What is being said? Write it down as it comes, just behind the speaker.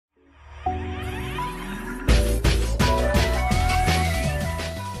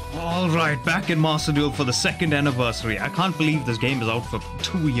Alright, back in Master Duel for the 2nd anniversary. I can't believe this game is out for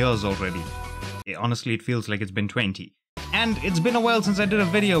 2 years already. Honestly, it feels like it's been 20. And it's been a while since I did a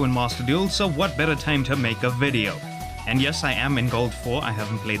video in Master Duel, so what better time to make a video? And yes, I am in Gold 4, I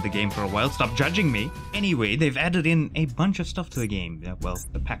haven't played the game for a while, stop judging me. Anyway, they've added in a bunch of stuff to the game. Yeah, well,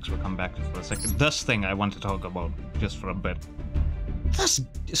 the packs will come back to for a second. This thing I want to talk about, just for a bit. This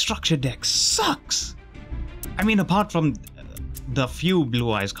structure deck sucks! I mean, apart from the few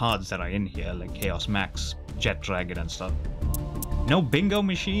Blue Eyes cards that are in here, like Chaos Max, Jet Dragon and stuff. No bingo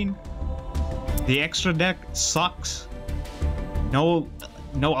machine. The extra deck sucks. No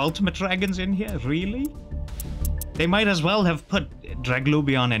ultimate dragons in here, really? They might as well have put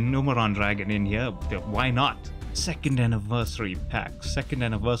Draglubion and Numeron Dragon in here. Why not? 2nd anniversary pack, 2nd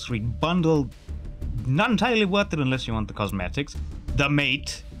anniversary bundle. Not entirely worth it unless you want the cosmetics. The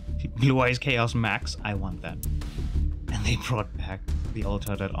mate, Blue Eyes Chaos Max, I want that. And they brought back the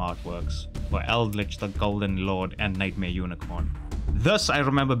alternate artworks for Eldritch, the Golden Lord, and Nightmare Unicorn. This I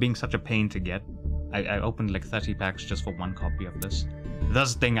remember being such a pain to get. I opened like 30 packs just for one copy of this.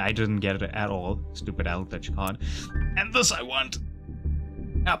 This thing I didn't get it at all. Stupid Eldritch card. And this I want!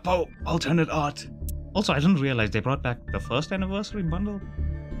 Apo, alternate art. Also, I didn't realize they brought back the 1st anniversary bundle.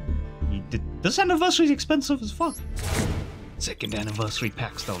 This anniversary is expensive as fuck. 2nd anniversary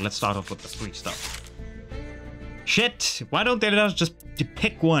packs though. Let's start off with the free stuff. Shit! Why don't they just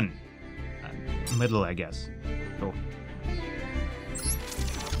pick one? Middle, I guess. Go.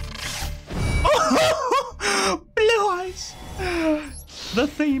 Oh! Blue Eyes! The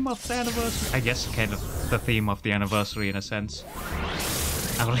theme of the anniversary. I guess kind of the theme of the anniversary in a sense.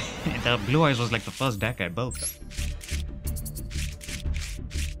 The Blue Eyes was like the first deck I built.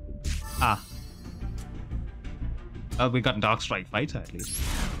 Ah. We got Darkstrike Fighter at least.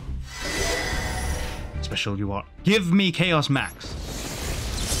 Special you are. Give me Chaos Max.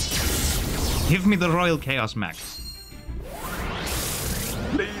 Give me the Royal Chaos Max.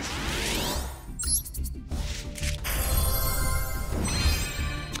 Please.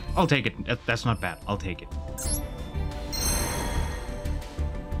 I'll take it. That's not bad. I'll take it.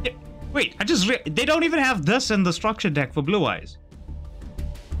 Yeah, wait, they don't even have this in the structure deck for Blue Eyes.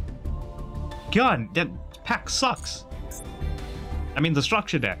 God, that pack sucks. I mean, the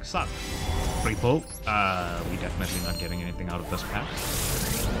structure deck sucks. Free pull. We definitely not getting anything out of this pack.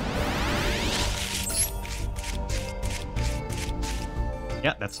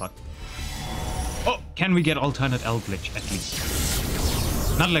 Yeah, that sucked. Oh, can we get alternate Eldritch at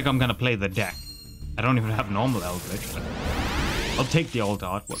least? Not like I'm gonna play the deck. I don't even have normal Eldritch, but I'll take the old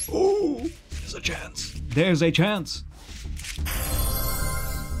artwork. Oh, there's a chance. There's a chance.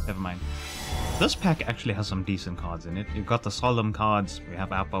 Never mind. This pack actually has some decent cards in it. You've got the Solemn cards. We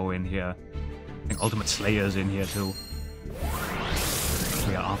have Apo in here. I think Ultimate Slayer's in here too.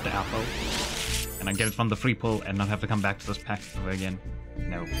 We are after Apo. And I get it from the free pull and not have to come back to this pack ever again.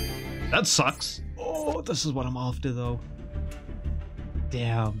 No. That sucks. Oh, this is what I'm after though.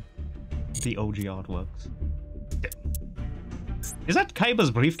 Damn. The OG artworks. Is that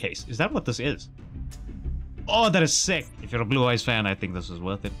Kaiba's briefcase? Is that what this is? Oh, that is sick. If you're a Blue Eyes fan, I think this is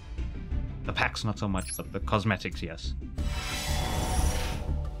worth it. The packs not so much, but the cosmetics, yes.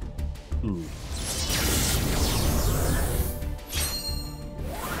 Ooh.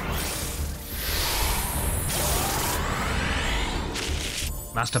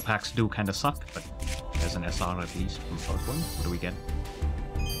 Master packs do kind of suck, but there's an SR at least from the first one. What do we get?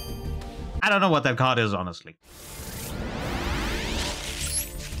 I don't know what that card is, honestly.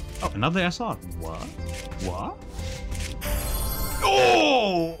 Oh, another SR. What? What?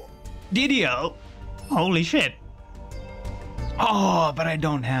 Oh! DDL? Holy shit. Oh, but I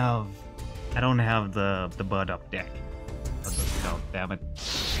don't have the bird up deck. Oh, damn it.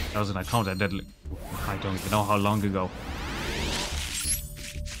 That was an account I did. I don't even know how long ago.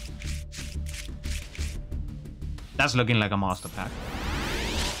 That's looking like a master pack.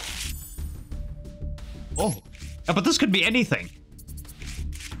 Oh, yeah, but this could be anything.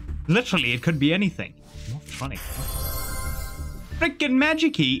 Literally, it could be anything. Morphtronic. Frickin'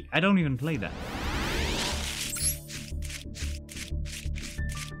 Magic-y! I don't even play that.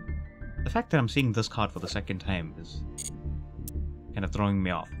 The fact that I'm seeing this card for the 2nd time is kind of throwing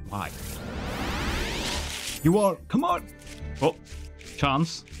me off. Why? You are! Come on! Oh,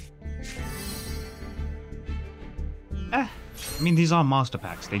 chance. I mean, these are master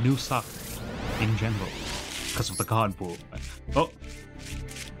packs. They do suck in general because of the card pool. Oh.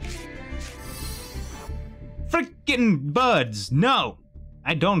 Frickin' birds! No!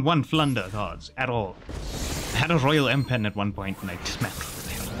 I don't want Flunder cards at all. I had a Royal M-Pen at one point and I dismantled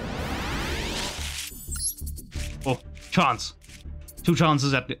it. Oh, chance. 2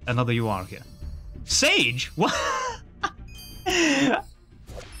 chances at another UR here. Sage? What?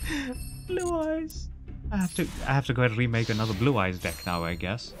 Blue Eyes. I have to go ahead and remake another Blue Eyes deck now, I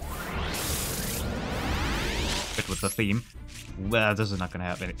guess. Fit with the theme. Well, this is not gonna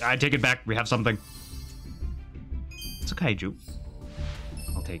happen. I take it back. We have something. It's a kaiju.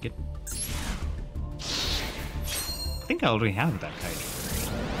 I'll take it. I think I already have that kaiju.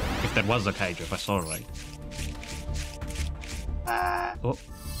 If that was a kaiju, if I saw it right. Oh.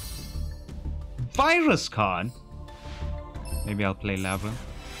 Virus card. Maybe I'll play Labyrinth.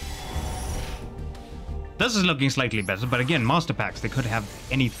 This is looking slightly better, but again, Master Packs, they could have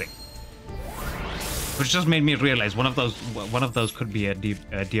anything. Which just made me realize one of those could be a Dear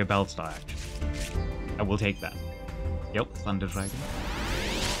Bellstar, actually. I will take that. Yep, Thunder Dragon.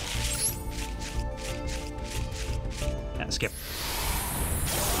 And skip.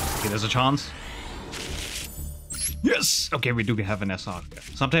 Okay, there's a chance. Yes! Okay, we do have an SR here.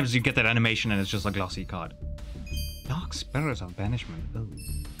 Sometimes you get that animation and it's just a glossy card. Dark Spirit of Banishment. Oh.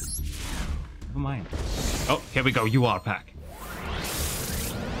 Never mind. Oh, here we go. UR pack.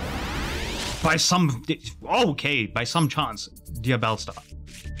 By some... Okay, by some chance. Dear Bellstar.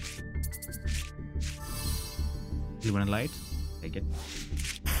 Blue and Light. Take it.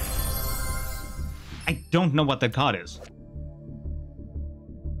 I don't know what that card is.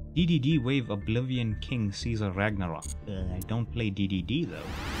 DDD Wave Oblivion King Caesar Ragnarok. I don't play DDD though.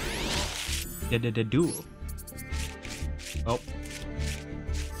 Duel. Oh.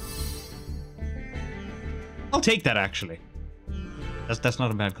 I'll take that actually. That's not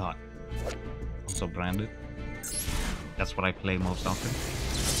a bad card. Also branded. That's what I play most often.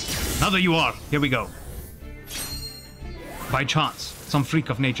 Another UR. Here we go. By chance. Some freak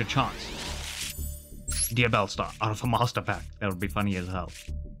of nature chance. Dear Bellstar out of a Master Pack. That would be funny as hell.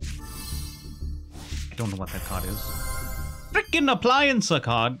 I don't know what that card is. Frickin' Appliancer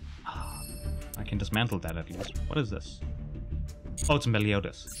card! I can dismantle that at least. What is this? Oh, it's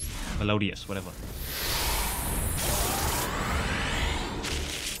Meliodas. Melodious, whatever.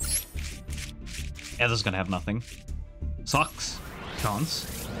 Yeah, this is gonna have nothing. Sucks.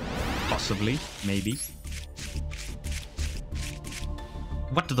 Chance. Possibly. Maybe.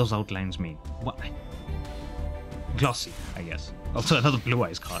 What do those outlines mean? What? Glossy, I guess. Also another Blue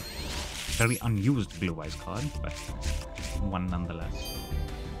Eyes card. Very unused Blue Eyes card, but one nonetheless.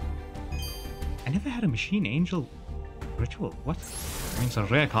 I never had a Machine Angel Ritual. What? I mean, it's a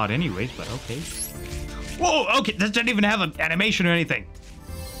rare card anyways, but okay. Whoa, okay, this didn't even have an animation or anything.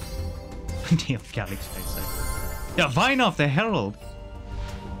 Damn, Galaxy, I say. Yeah, Vine of the Herald.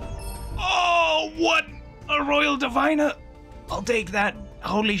 Oh, what? A Royal Diviner? I'll take that.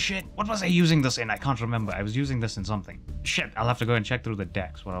 Holy shit. What was I using this in? I can't remember. I was using this in something. Shit, I'll have to go and check through the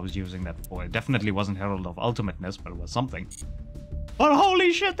decks what I was using that for. It definitely wasn't Herald of Ultimateness, but it was something. But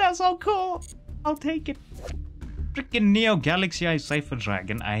holy shit, that's so cool. I'll take it. Freaking Neo Galaxy Eye Cypher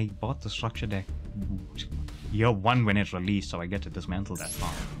Dragon. I bought the structure deck year 1 when it released, so I get to dismantle that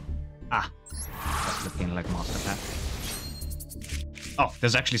card. Ah, that's looking like Master Pack. Oh,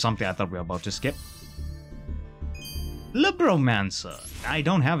 there's actually something I thought we were about to skip. Libromancer. I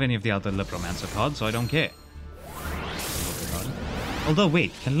don't have any of the other Libromancer cards, so I don't care. Although,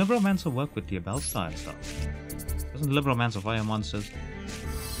 wait, can Libromancer work with the Bellstar and stuff? Doesn't Libromancer fire monsters?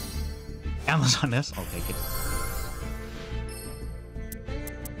 Amazon S, I'll take it.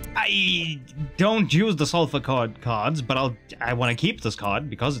 I don't use the Sulphur cards, but I want to keep this card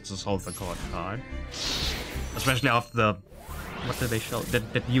because it's a Sulphur card. Especially after the... What did they show?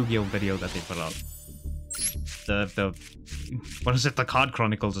 That Yu-Gi-Oh video that they put out. The what is it? The Card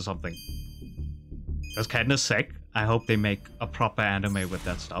Chronicles or something. That's kind of sick. I hope they make a proper anime with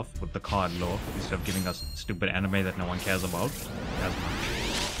that stuff, with the card lore, instead of giving us stupid anime that no one cares about as much.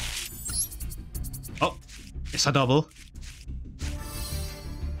 Oh, it's a double.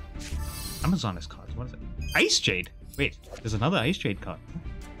 Amazonas cards. What is it? Ice Jade. Wait, there's another Ice Jade card.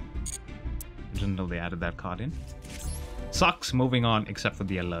 I didn't know they added that card in. Sucks. Moving on, except for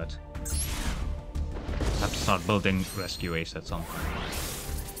the alert. Have to start building Rescue Ace at some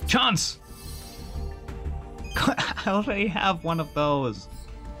point. Chance! I already have one of those.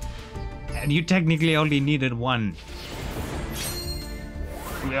 And you technically only needed one.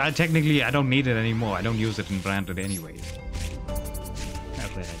 I don't need it anymore. I don't use it in branded anyways.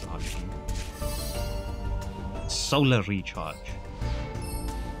 Solar Recharge.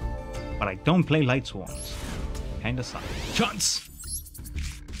 But I don't play Light Swarms. Kinda suck. Chance!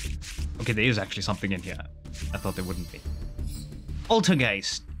 Okay, there is actually something in here. I thought there wouldn't be.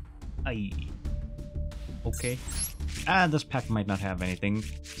 Altergeist. Aye. Okay. This pack might not have anything.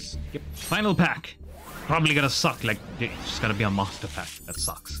 Skip. Final pack. probably gonna suck. Like, it's just gonna be a master pack. That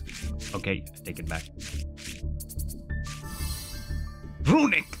sucks. Okay, I take it back.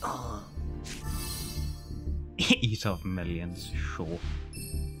 Runic! Eat of millions, sure.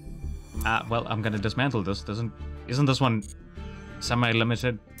 Well, I'm gonna dismantle this. Isn't this one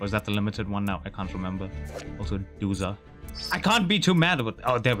semi-limited? Or is that the limited one now? I can't remember. Also, Dooza. I can't be too mad about...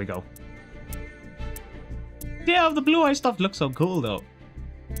 Oh, there we go. Yeah, the blue eye stuff looks so cool, though.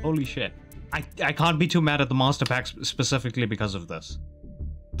 Holy shit. I can't be too mad at the master packs specifically because of this.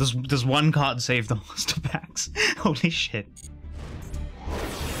 This one card saved the master packs. Holy shit.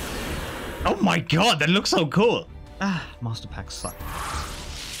 Oh my god, that looks so cool. Master packs suck.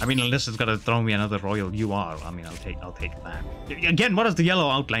 I mean, unless it's gonna throw me another royal UR, I mean, I'll take that. Again, what is the yellow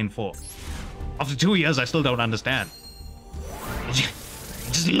outline for? After 2 years, I still don't understand. It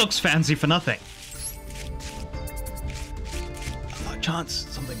just looks fancy for nothing. Chance,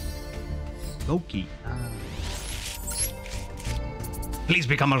 something. Loki. Please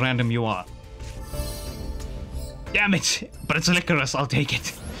become a random UR. Damn it! But it's Licorice, I'll take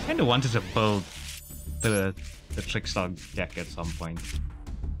it. I kinda wanted to build the Trickstar deck at some point.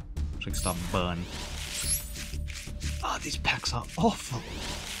 Trickstar Burn. These packs are awful.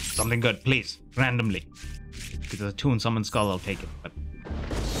 Something good, please. Randomly. If it's a Toon Summon Skull, I'll take it, but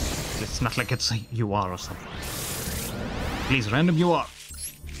it's not like it's a UR or something. Please, random UR.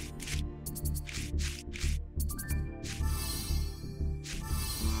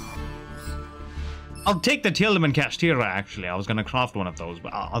 I'll take the Tearlament Kashtira, actually. I was gonna craft one of those,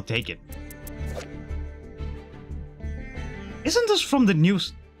 but I'll take it. Isn't this from the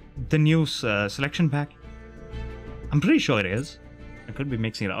new selection pack? I'm pretty sure it is. I could be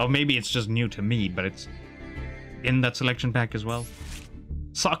mixing it up. Or maybe it's just new to me, but it's in that selection pack as well.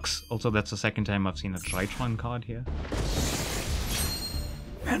 Sucks. Also, that's the second time I've seen a Tritron card here.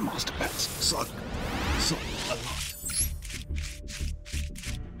 Man, master packs suck. Suck a lot.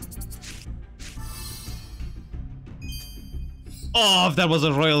 Oh, if that was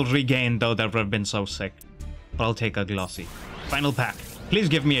a Royal Regain, though, that would have been so sick. But I'll take a Glossy. Final pack. Please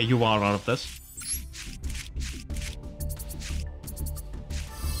give me a UR out of this.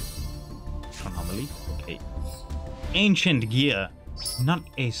 Anomaly. Okay. Ancient Gear. Not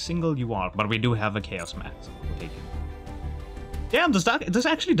a single UR, but we do have a Chaos Mat. So we'll take it. Damn, this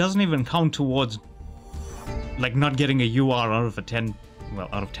actually doesn't even count towards, like, not getting a UR out of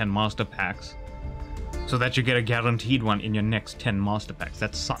 10 master packs. So that you get a guaranteed one in your next 10 master packs.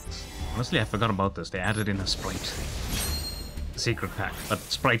 That sucks. Honestly, I forgot about this. They added in a Sprite secret pack, but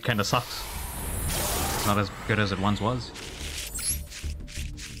Sprite kinda sucks. It's not as good as it once was.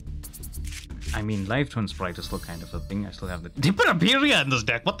 I mean, Live Twin Sprite is still kind of a thing. I still have the... They put a Aperia in this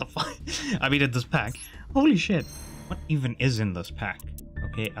deck! What the fuck? I mean, in this pack. Holy shit. What even is in this pack?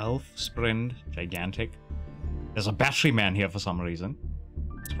 Okay, Elf, Sprint, Gigantic. There's a Battery Man here for some reason.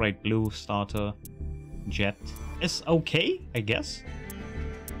 Sprite Blue, Starter, Jet. It's okay, I guess.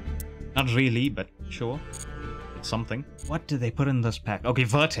 Not really, but sure. It's something. What did they put in this pack? Okay,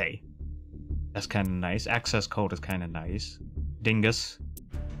 Verte. That's kind of nice. Access Code is kind of nice. Dingus.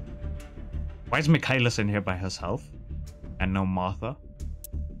 Why is Michaelis in here by herself? And no Martha?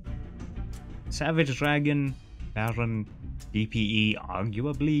 Savage Dragon, Baron, DPE,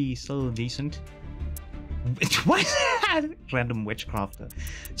 arguably still decent. What? Random Witchcrafter.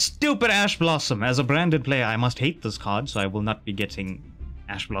 Stupid Ash Blossom. As a branded player, I must hate this card, so I will not be getting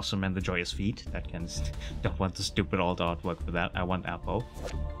Ash Blossom and the Joyous Feet. That can... Don't want the stupid alt artwork for that. I want Apo.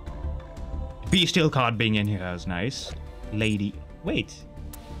 Bestial card being in here is nice. Lady... Wait.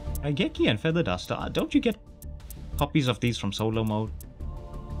 Ageki and Feather Duster. Don't you get copies of these from solo mode?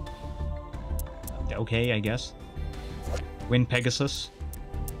 Okay, I guess. Wind Pegasus.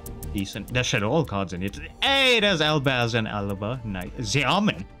 Decent. There's Shadow All cards in it. Hey, there's Albaz and Alaba. Nice.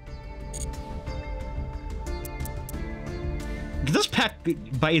 Xiamen. This pack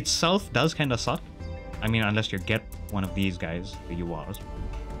by itself does kind of suck. I mean, unless you get one of these guys, the URs.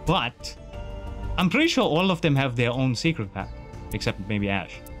 But I'm pretty sure all of them have their own secret pack, except maybe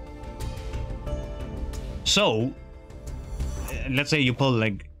Ash. So, let's say you pull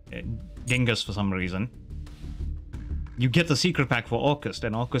like Dingus for some reason. You get the secret pack for Orcust,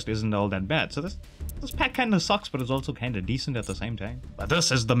 and Orcust isn't all that bad. So this pack kind of sucks, but it's also kind of decent at the same time. But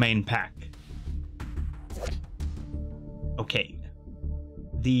this is the main pack. Okay.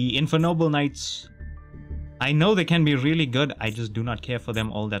 The Infernoble Knights, I know they can be really good, I just do not care for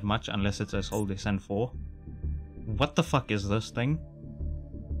them all that much unless it's a Soul Descent 4. What the fuck is this thing?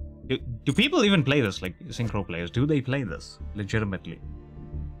 Do people even play this, like synchro players? Do they play this legitimately?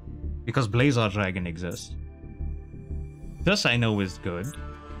 Because Blazar Dragon exists. This I know is good.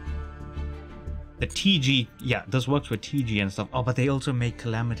 The TG, yeah, this works with TG and stuff. Oh, but they also make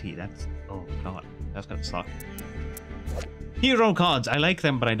Calamity. That's, oh god, that's gonna suck. Hero cards, I like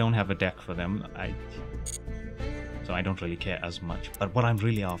them, but I don't have a deck for them. So I don't really care as much. But what I'm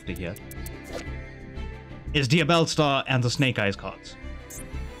really after here is Diabell Star and the Snake Eyes cards.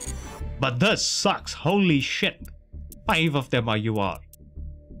 But this sucks. Holy shit. 5 of them are UR.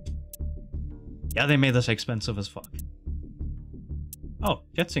 Yeah, they made this expensive as fuck. Oh,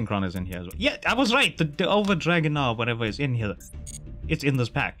 Jet Synchron is in here as well. Yeah, I was right. The Over Dragon or whatever is in here. It's in this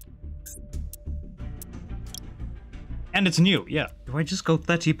pack. And it's new, yeah. Do I just go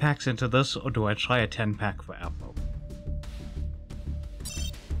 30 packs into this, or do I try a 10 pack for Apple?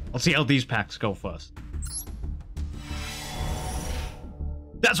 I'll see how these packs go first.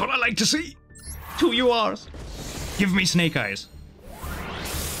 That's what I like to see! 2 URs! Give me Snake Eyes.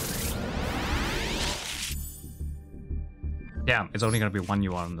 Damn, it's only gonna be 1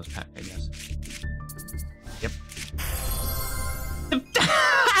 UR in this pack, I guess. Yep.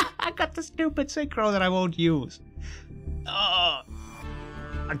 I got the stupid synchro that I won't use. I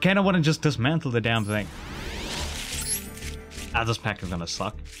kinda wanna just dismantle the damn thing. Ah, this pack is gonna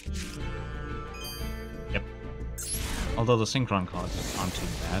suck. Yep. Although the Synchron cards aren't too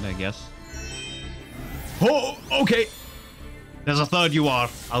bad, I guess. Oh, okay! There's a 3rd UR.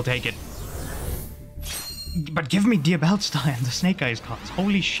 I'll take it. But give me Diabell Star and the Snake Eyes cards.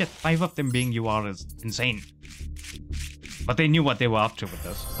 Holy shit, 5 of them being UR is insane. But they knew what they were up to with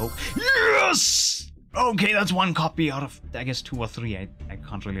this. Oh, yes! Okay, that's 1 copy out of, I guess, 2 or 3. I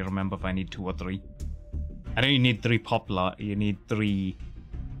can't really remember if I need 2 or 3. I know you need 3 Poplar. You need 3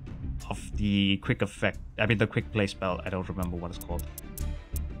 of the quick effect. I mean, the quick play spell. I don't remember what it's called.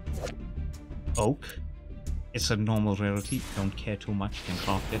 Oak. It's a normal rarity. Don't care too much. Can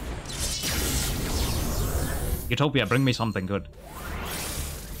craft it. Utopia, bring me something good.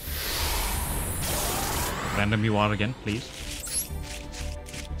 Random UR again, please.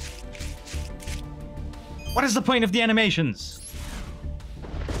 What is the point of the animations?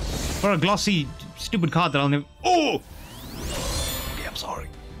 For a glossy, stupid card that I'll never... Oh! Okay, I'm sorry.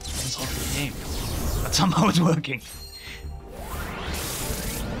 It's off the game. But somehow it's working.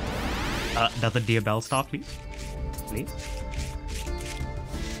 Another Diabell Star, please. Please.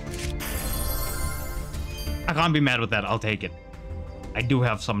 I can't be mad with that. I'll take it. I do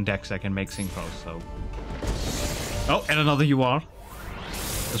have some decks that can make synchros, so... Oh, and another UR.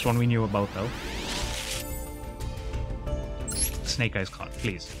 This one we knew about, though. Snake Eyes card,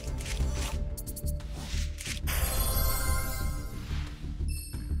 please.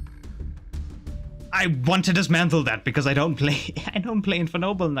 I want to dismantle that because I don't play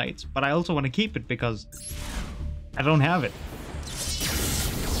Infernoble Knights, but I also want to keep it because I don't have it.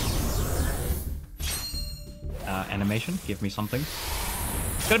 Animation, give me something.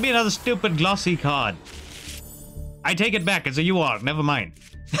 It's gonna be another stupid glossy card. I take it back, it's a UR, never mind.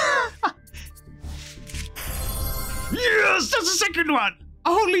 Yes, that's the 2nd one!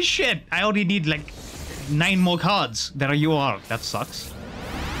 Holy shit! I only need like 9 more cards that are UR. That sucks.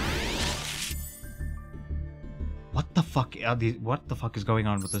 What the fuck are these? What the fuck is going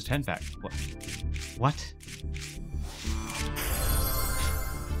on with this 10 pack? What?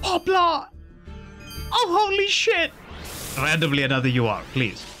 Poplar! Oh, holy shit! Randomly another UR,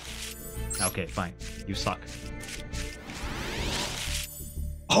 please. Okay, fine. You suck.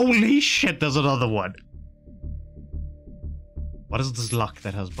 Holy shit, there's another one. What is this luck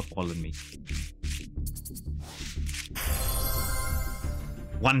that has befallen me?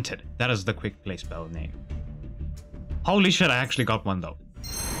 Wanted. That is the quick play spell name. Holy shit, I actually got one though.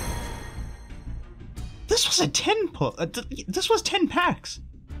 This was a 10 pull. This was 10 packs.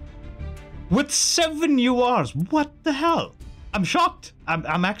 With 7 URs. What the hell? I'm shocked.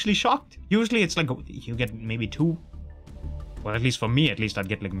 I'm actually shocked. Usually it's like you get maybe 2. Well, at least for me, at least I'd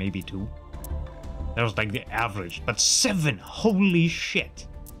get like maybe 2. That was like the average, but 7, holy shit.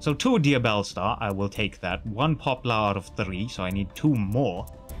 So 2 Diabell Star, I will take that. 1 Poplar out of 3, so I need 2 more.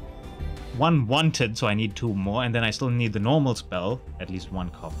 1 Wanted, so I need 2 more, and then I still need the normal spell, at least 1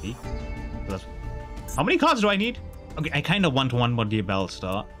 copy. So how many cards do I need? Okay, I kind of want 1 more Diabell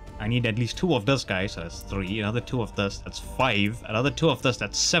Star. I need at least 2 of this guy, so that's 3. Another 2 of this, that's 5. Another 2 of this,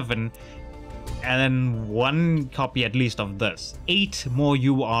 that's 7. And then 1 copy at least of this. 8 more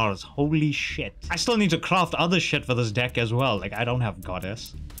URs. Holy shit. I still need to craft other shit for this deck as well. Like, I don't have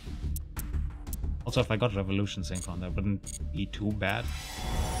Goddess. Also, if I got Revolution Synchron, that wouldn't be too bad.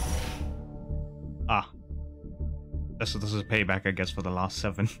 Ah. This is payback, I guess, for the last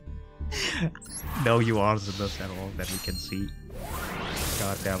 7. No URs in this at all that we can see.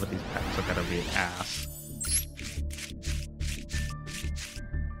 God damn it, these packs are gonna be an ass.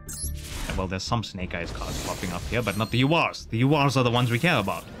 Well, there's some Snake Eyes cards popping up here, but not the URs. The URs are the ones we care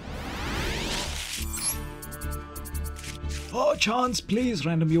about. Oh, chance, please,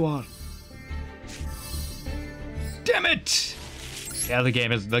 random UR. Damn it! Yeah, the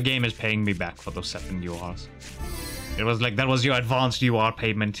game is paying me back for those 7 URs. It was like, that was your advanced UR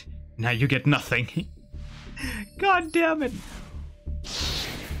payment. Now you get nothing. God damn it.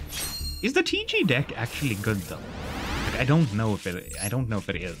 Is the TG deck actually good though? Like, I don't know if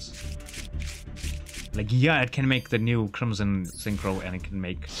it is. Like, yeah, it can make the new Crimson Synchro, and it can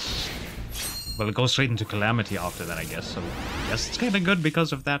make... Well, it goes straight into Calamity after that, I guess. So, yes, it's kind of good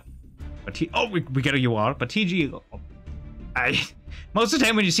because of that. But we get a UR, but TG... Most of the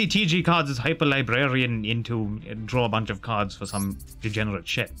time when you see TG cards, it's Hyper Librarian into draw a bunch of cards for some degenerate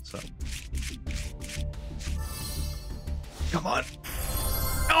shit, so... Come on.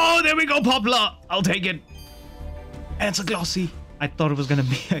 Oh, there we go, Poplar! I'll take it. And it's a glossy. I thought it was gonna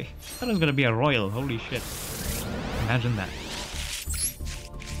be a royal. Holy shit. Imagine that.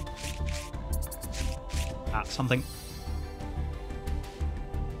 Something.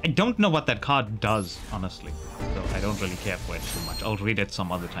 I don't know what that card does, honestly. So I don't really care for it too much. I'll read it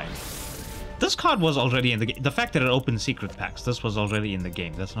some other time. This card was already in the game. The fact that it opened secret packs, this was already in the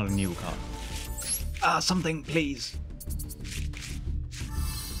game. That's not a new card. Something, please.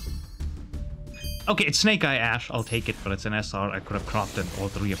 Okay, it's Snake Eye Ash. I'll take it, but it's an SR. I could have crafted all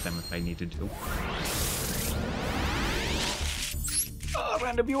 3 of them if I needed to.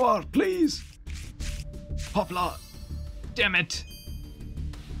 Random UR, please. Poplar. Damn it.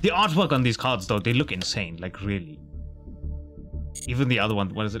 The artwork on these cards, though, they look insane. Like, really. Even the other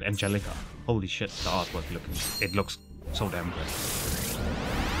one, what is it? Angelica. Holy shit, the artwork it looks so damn good.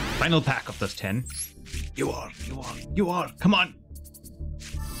 Final pack of this 10. You are. Come on.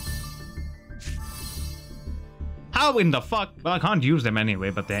 How in the fuck? Well, I can't use them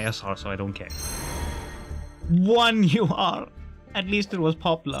anyway, but they're SR, so I don't care. 1 UR. At least it was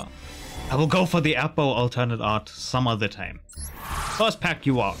Poplar. I will go for the Apo alternate art some other time. First pack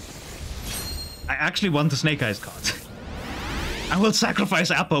UR. I actually want the Snake Eyes cards. I will sacrifice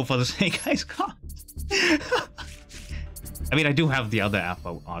Apo for the Snake Eyes cards. I mean, I do have the other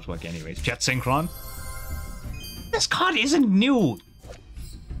Apo artwork anyways. Jet Synchron. This card isn't new.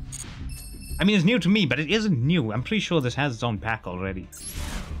 I mean, it's new to me, but it isn't new. I'm pretty sure this has its own pack already.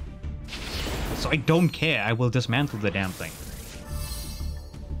 So I don't care. I will dismantle the damn thing.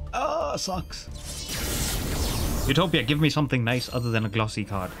 Oh, sucks. Utopia, give me something nice other than a glossy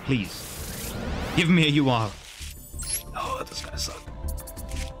card, please. Give me a UR. Oh, this gonna suck.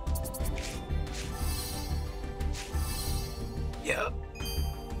 Yeah.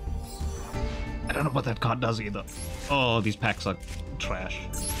 I don't know what that card does either. Oh, these packs are trash.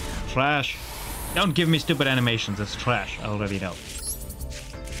 Trash. Don't give me stupid animations, it's trash, I already know.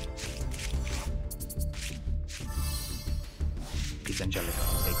 Please, Angelica,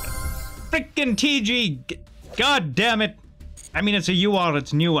 I'll take that. Frickin' TG! God damn it! I mean, it's a UR,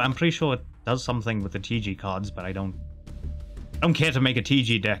 it's new, I'm pretty sure it does something with the TG cards, but I don't care to make a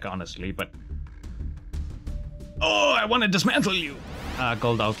TG deck, honestly, but... Oh, I want to dismantle you!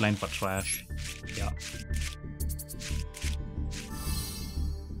 Gold outline for trash. Yeah.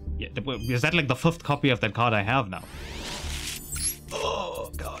 Yeah, is that like the 5th copy of that card I have now?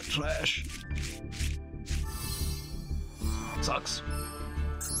 Oh, God, trash. Sucks.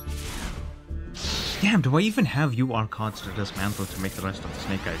 Damn, do I even have UR cards to dismantle to make the rest of the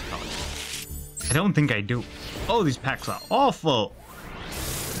Snake Eyes cards? I don't think I do. Oh, these packs are awful.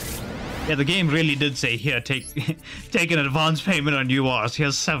 Yeah, the game really did say, here, take an advance payment on URs.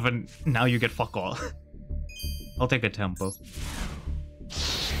 Here's 7. Now you get fuck all. I'll take a tempo.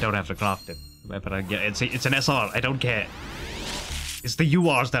 Don't have to craft it. But I get it's an SR. I don't care. It's the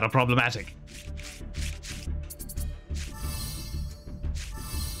URs that are problematic.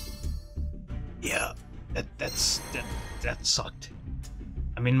 Yeah, that sucked.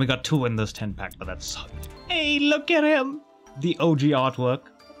 I mean, we got 2 in this 10 pack, but that sucked. Hey, look at him! The OG artwork.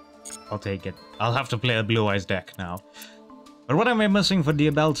 I'll take it. I'll have to play a Blue Eyes deck now. But what am I missing for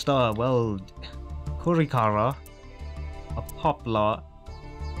Diabell Star? Well, Kurikara, a Poplar.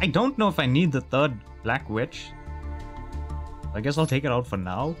 I don't know if I need the 3rd Black Witch. I guess I'll take it out for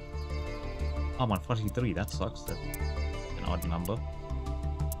now. Oh, 143, that sucks. That's an odd number.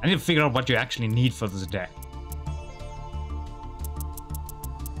 I need to figure out what you actually need for this deck.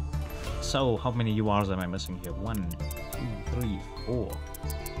 So, how many URs am I missing here? 1, 2, 3, 4,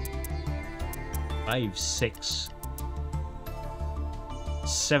 5, 6,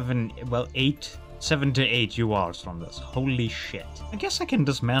 7, well, 8. 7 to 8 URs from this. Holy shit. I guess I can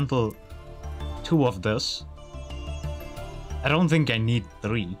dismantle 2 of this. I don't think I need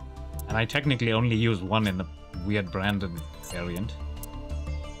 3. And I technically only use one in the weird branded variant.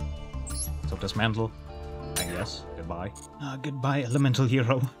 So dismantle, I guess. Goodbye. Goodbye, Elemental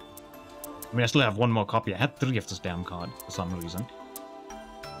Hero. I mean, I still have one more copy. I had 3 of this damn card for some reason.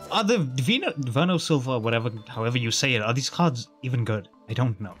 Are the Verno Silver, whatever, however you say it, are these cards even good? I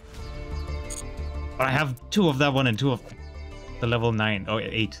don't know. But I have 2 of that one and 2 of the level 9, or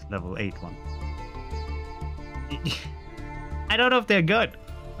 8, level 8 one. I don't know if they're good.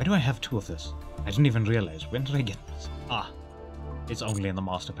 Why do I have 2 of this? I didn't even realize. When did I get this? Ah, it's only in the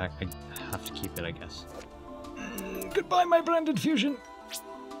Master Pack. I have to keep it, I guess. Goodbye, my branded fusion.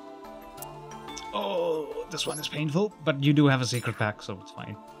 Oh, this one is painful, but you do have a secret pack, so it's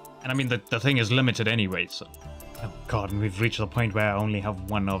fine. And I mean, the thing is limited anyway, so... Oh god, and we've reached the point where I only have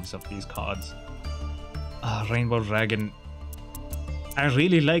 1 of these cards. Rainbow Dragon. I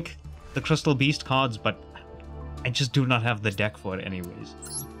really like the Crystal Beast cards, but I just do not have the deck for it anyways.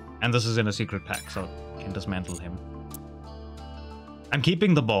 And this is in a secret pack, so I can dismantle him. I'm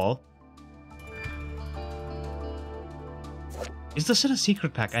keeping the ball. Is this in a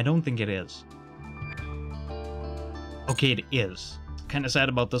secret pack? I don't think it is. Okay, it is. Kinda sad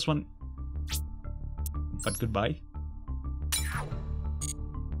about this one. But goodbye.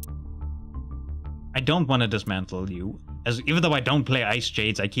 I don't want to dismantle you. Even though I don't play Ice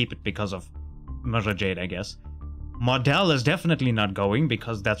Jades, I keep it because of Mirror Jade, I guess. Mardell is definitely not going,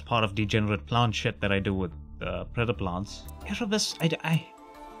 because that's part of degenerate plant shit that I do with Predator plants. Erebus,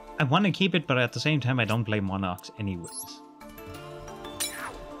 I want to keep it, but at the same time I don't play Monarchs anyways.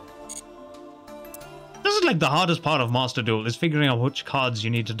 This is like the hardest part of Master Duel, is figuring out which cards you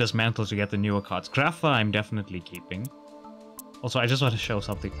need to dismantle to get the newer cards. Grapha I'm definitely keeping. Also, I just want to show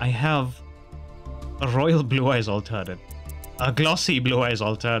something. I have a Royal Blue Eyes alternate, a Glossy Blue Eyes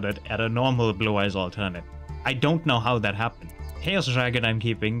alternate, and a normal Blue Eyes alternate. I don't know how that happened. Chaos Dragon I'm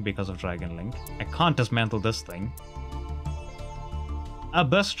keeping because of Dragon Link. I can't dismantle this thing. A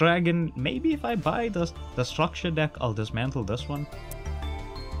Burst Dragon, maybe if I buy the structure deck, I'll dismantle this one.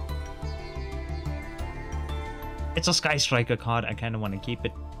 It's a Sky Striker card, I kind of want to keep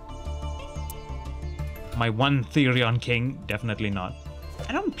it. My one Therion King, definitely not.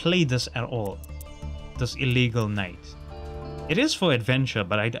 I don't play this at all. This Illegal Knight. It is for adventure,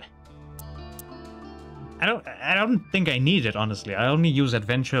 but I don't think I need it, honestly. I only use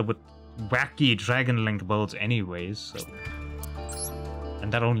adventure with wacky Dragon Link builds anyways, so...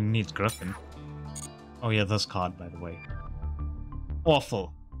 And that only needs Griffin. Oh yeah, this card, by the way.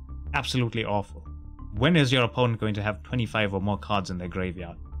 Awful. Absolutely awful. When is your opponent going to have 25 or more cards in their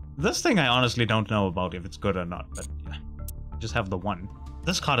graveyard? This thing I honestly don't know about if it's good or not, but yeah. Just have the one.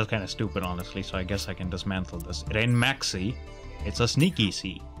 This card is kind of stupid, honestly, so I guess I can dismantle this. It ain't Maxi. It's a Sneaky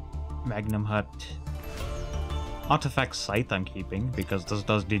C. Magnum Hut. Artifact Scythe I'm keeping, because this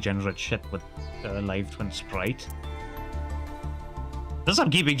does degenerate shit with Live Twin Sprite. This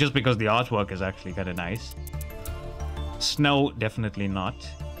I'm keeping just because the artwork is actually kind of nice. Snow, definitely not.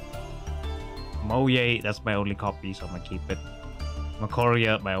 Moye, that's my only copy, so I'm gonna keep it.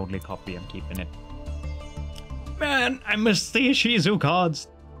 Makoria, my only copy, I'm keeping it. Man, I miss the Shizu cards.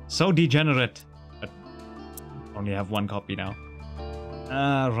 So degenerate. But only have one copy now.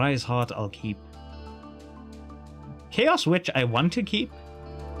 Rise Heart, I'll keep. Chaos Witch, I want to keep.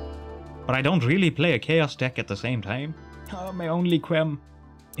 But I don't really play a Chaos deck at the same time. My only Quem.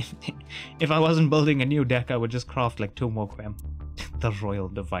 If I wasn't building a new deck, I would just craft like 2 more Quem. The Royal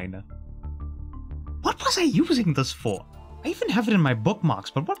Diviner. What was I using this for? I even have it in my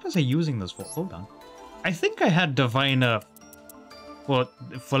bookmarks, but what was I using this for? Hold on. I think I had Diviner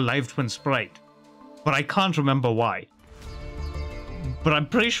for Live Twin Sprite, but I can't remember why. But I'm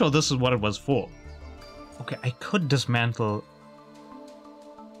pretty sure this is what it was for. Okay, I could dismantle...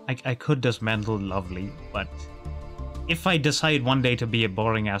 I could dismantle Lovely, but... If I decide one day to be a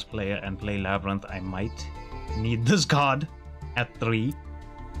boring-ass player and play Labyrinth, I might need this card at 3.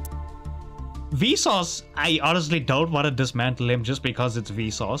 Vsauce, I honestly don't want to dismantle him just because it's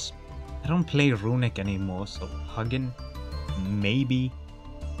Vsauce. I don't play Runic anymore, so Huggin, maybe.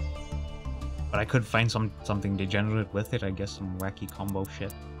 But I could find something degenerate with it, I guess, some wacky combo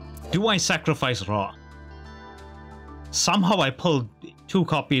shit. Do I sacrifice Ra? Somehow I pulled 2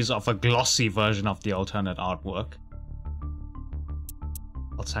 copies of a glossy version of the alternate artwork.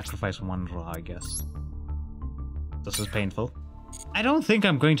 I'll sacrifice 1 Ra, I guess. This is painful. I don't think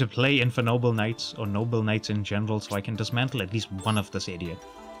I'm going to play Infernoble Knights, or Noble Knights in general, so I can dismantle at least one of this idiot.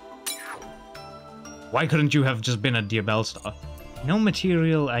 Why couldn't you have just been a Diabell Star? No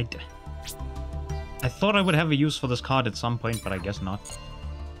material, I thought I would have a use for this card at some point, but I guess not.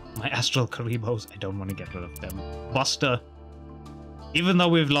 My Astral Karibos, I don't want to get rid of them. Buster. Even though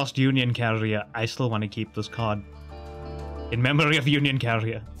we've lost Union Carrier, I still want to keep this card. In memory of Union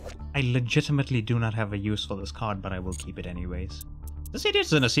Carrier. I legitimately do not have a use for this card, but I will keep it anyways. This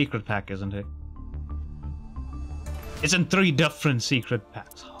idiot's in a secret pack, isn't it? It's in 3 different secret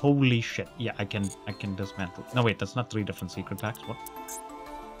packs. Holy shit. Yeah, I can dismantle. No, wait, that's not 3 different secret packs. What?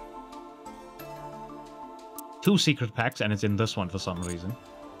 2 secret packs, and it's in this one for some reason.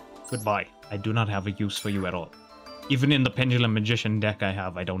 Goodbye. I do not have a use for you at all. Even in the Pendulum Magician deck I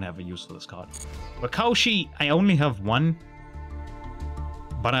have, I don't have a use for this card. Wakaushi, I only have 1.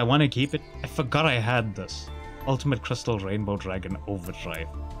 But I want to keep it. I forgot I had this. Ultimate Crystal Rainbow Dragon Overdrive.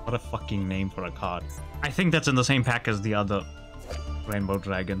 What a fucking name for a card. I think that's in the same pack as the other Rainbow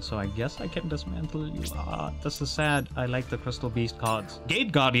Dragon, so I guess I can dismantle you. Ah, this is sad. I like the Crystal Beast cards.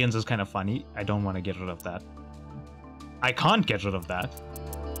 Gate Guardians is kind of funny. I don't want to get rid of that. I can't get rid of that.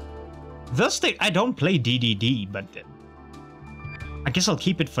 This thing, I don't play DDD, but I guess I'll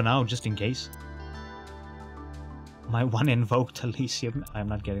keep it for now, just in case. My 1 Invoked Elysium, I'm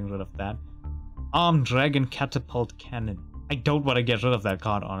not getting rid of that. Armed Dragon Catapult Cannon. I don't want to get rid of that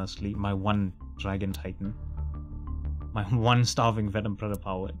card, honestly. My 1 Dragon Titan. My 1 Starving Venom Predator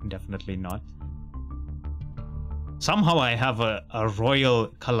Power, definitely not. Somehow I have a Royal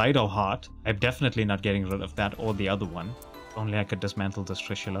Kaleido Heart. I'm definitely not getting rid of that or the other one. If only I could dismantle this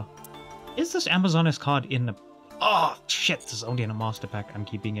Trishula. Is this Amazoness card in the... Oh, shit, this is only in a master pack. I'm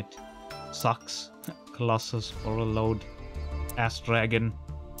keeping it. Sucks. Colossus, Oral Load, Ass Dragon.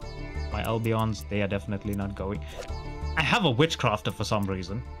 My Albions, they are definitely not going. I have a Witchcrafter for some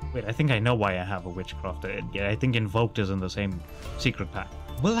reason. Wait, I think I know why I have a Witchcrafter. Yeah, I think Invoked is in the same secret pack.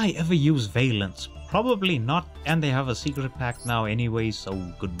 Will I ever use Valence? Probably not, and they have a secret pack now anyway, so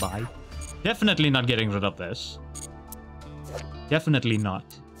goodbye. Definitely not getting rid of this. Definitely not.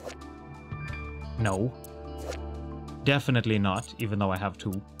 No. Definitely not, even though I have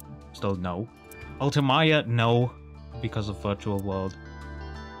 2. Still no. Ultimaya, no, because of Virtual World.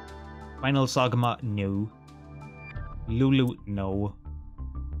 Final Sagma, no. Lulu, no.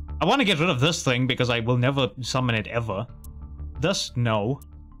 I want to get rid of this thing because I will never summon it ever. This, no.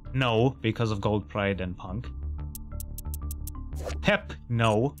 No, because of Gold Pride and Punk. Pep,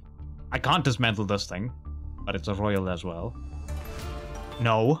 no. I can't dismantle this thing, but it's a royal as well.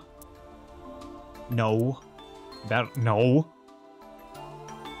 No. No. No.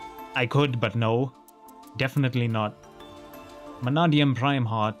 I could, but no. Definitely not. Manadium Prime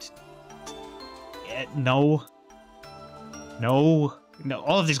Heart. No. No. No.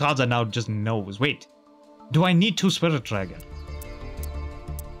 All of these cards are now just no's. Wait. Do I need 2 Spirit Dragon?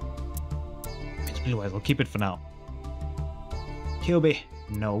 It's Blue Eyes. I'll keep it for now. Kyubi.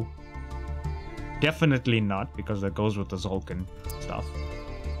 No. Definitely not, because that goes with the Zolkin stuff.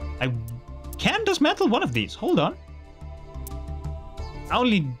 I can dismantle one of these. Hold on.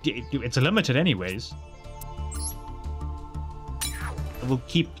 It's limited anyways. I will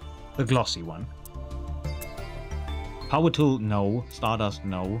keep the glossy one. Power Tool, no. Stardust,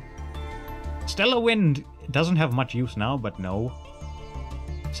 no. Stellar Wind doesn't have much use now, but no.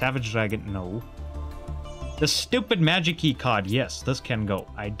 Savage Dragon, no. The stupid Magic Key card, yes, this can go.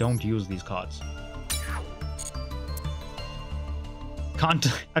 I don't use these cards.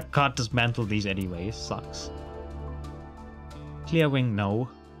 I can't dismantle these anyways, sucks. Clearwing, no.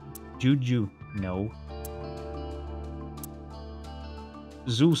 Juju, no.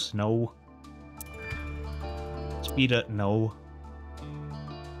 Zeus, no. Speeder, no.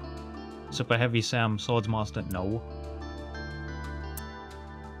 Super Heavy Sam, Swordsmaster, no.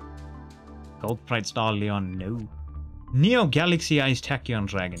 Gold Pride Star Leon, no. Neo Galaxy Eyes Tachyon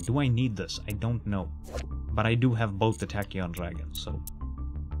Dragon. Do I need this? I don't know. But I do have both the Tachyon Dragons, so...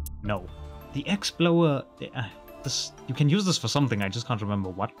 No. The X-Blower... you can use this for something, I just can't remember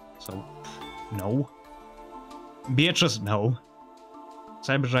what, so... No. Beatrice, no.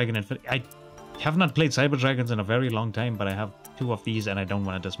 Cyber Dragon Infinity... I have not played Cyber Dragons in a very long time, but I have 2 of these and I don't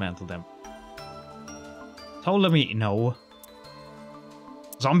want to dismantle them. Ptolemy, no.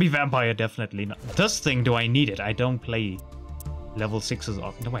 Zombie Vampire, definitely not. This thing, do I need it? I don't play level 6s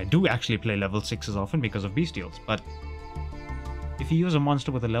often. No, I do actually play level 6s often because of Bestials, but... If you use a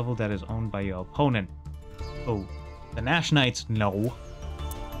monster with a level that is owned by your opponent... Oh. The Nash Knights, no.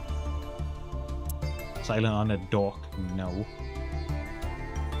 Silent Honored Dork, no.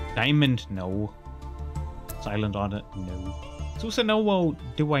 Diamond, no. Silent Honor, no. Susanoo,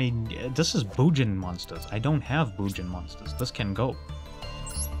 do I... This is Bujin monsters. I don't have Bujin monsters. This can go.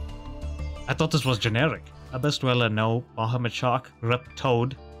 I thought this was generic. Abyss Dweller, no. Bahamut Shark, Rip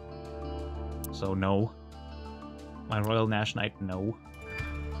Toad. So, no. My Royal Nash Knight, no.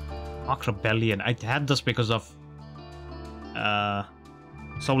 Ark Rebellion. I had this because of...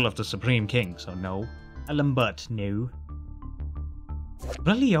 Soul of the Supreme King, so no. Alambert, no.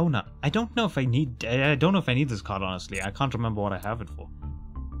 Reliona, I don't know if I need this card, honestly. I can't remember what I have it for.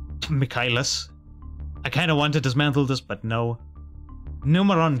 Michaelis. I kind of want to dismantle this, but no.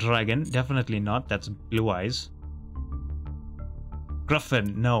 Numeron Dragon, definitely not. That's Blue Eyes.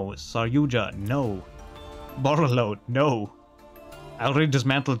 Griffin, no. Saryuja, no. Borrelode, no. I already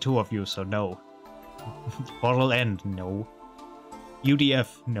dismantled 2 of you, so no. Borrel End, no.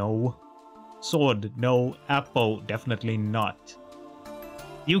 UDF, no. Sword, no. Appo, definitely not.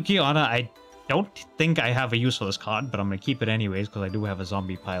 Yuki-onna, I don't think I have a use for this card, but I'm gonna keep it anyways because I do have a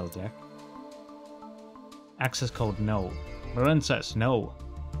zombie pile deck. Access Code, no. Princess, no.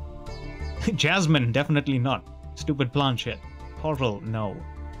 Jasmine, definitely not. Stupid Planchette. Portal, no.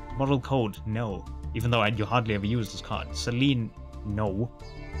 Moral Code, no. Even though you hardly ever use this card. Celine, no.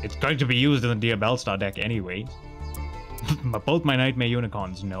 It's going to be used in the Dear Bellstar deck anyways. Both my Nightmare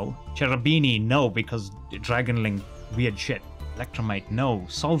Unicorns, no. Cherubini, no, because Dragon Link, weird shit. Electromite, no.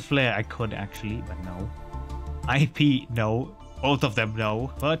 Soul Flare, I could actually, but no. IP, no. Both of them,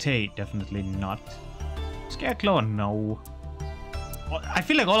 no. Verte, definitely not. Scareclaw, no. I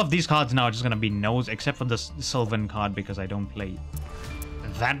feel like all of these cards now are just gonna be no's, except for the Sylvan card because I don't play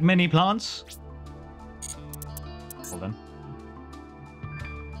that many plants. Hold on.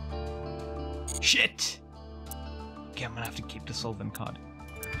 Shit! Okay, I'm gonna have to keep the Sylvan card.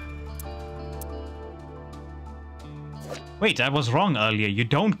 Wait, I was wrong earlier. You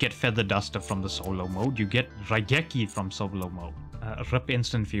don't get Feather Duster from the solo mode. You get Raigeki from solo mode. Rip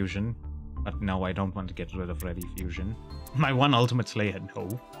Instant Fusion. But no, I don't want to get rid of Ready Fusion. My one Ultimate Slayer,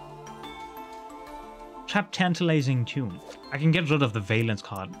 no. Trap Tantalizing Tune. I can get rid of the Valence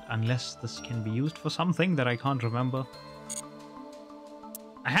card, unless this can be used for something that I can't remember.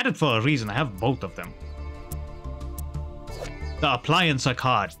 I had it for a reason, I have both of them. The Appliancer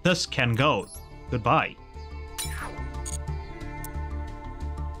card. This can go. Goodbye.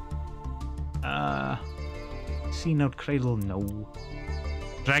 C-Note Cradle, no.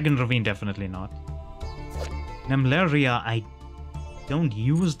 Dragon Ravine, definitely not. Nemleria, I don't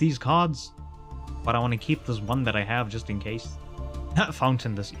use these cards, but I want to keep this one that I have just in case.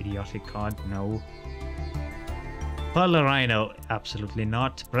 Fountain, this idiotic card, no. Pearl Rhino, absolutely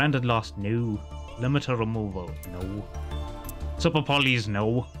not. Branded Lost, no. Limiter Removal, no. Super Polys,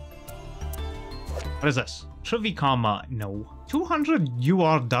 no. What is this? Trivikarma, no. 200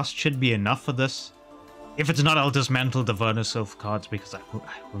 UR Dust should be enough for this. If it's not, I'll dismantle the Vernusylph cards because I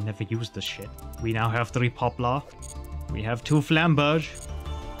will never use this shit. We now have 3 Poplar. We have 2 Flamberge.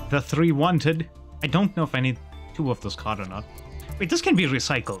 The 3 Wanted. I don't know if I need 2 of this card or not. Wait, this can be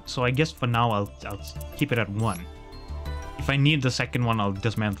recycled, so I guess for now I'll keep it at 1. If I need the second one, I'll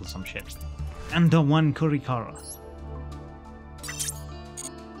dismantle some shit. And the 1 Kurikara.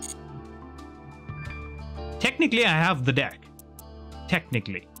 Technically, I have the deck.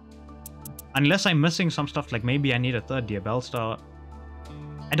 Technically. Unless I'm missing some stuff, like maybe I need a 3rd Dear Bellstar.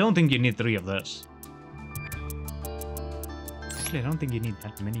 I don't think you need 3 of this. Actually, I don't think you need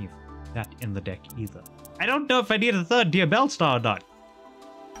that many of that in the deck either. I don't know if I need a 3rd Dear Bellstar or not.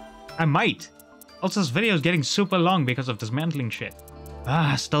 I might. Also, this video is getting super long because of dismantling shit.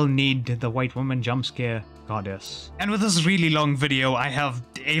 Still need the White Woman Jump Scare Goddess. And with this really long video, I have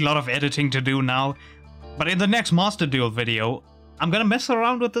a lot of editing to do now. But in the next Master Duel video, I'm gonna mess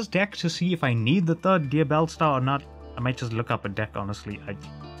around with this deck to see if I need the 3rd Dear Bellstar or not. I might just look up a deck, honestly.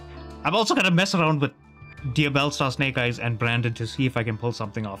 I'm also gonna mess around with Dear Bellstar, Snake Eyes, and Branded to see if I can pull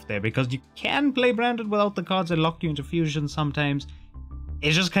something off there. Because you can play Branded without the cards that lock you into fusion sometimes.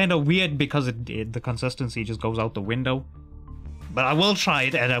 It's just kind of weird because the consistency just goes out the window. But I will try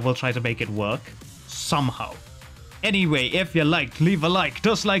it, and I will try to make it work. Somehow. Anyway, if you liked, leave a like.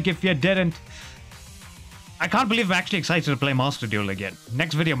 Dislike if you didn't. I can't believe I'm actually excited to play Master Duel again.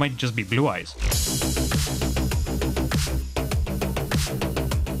 Next video might just be Blue Eyes.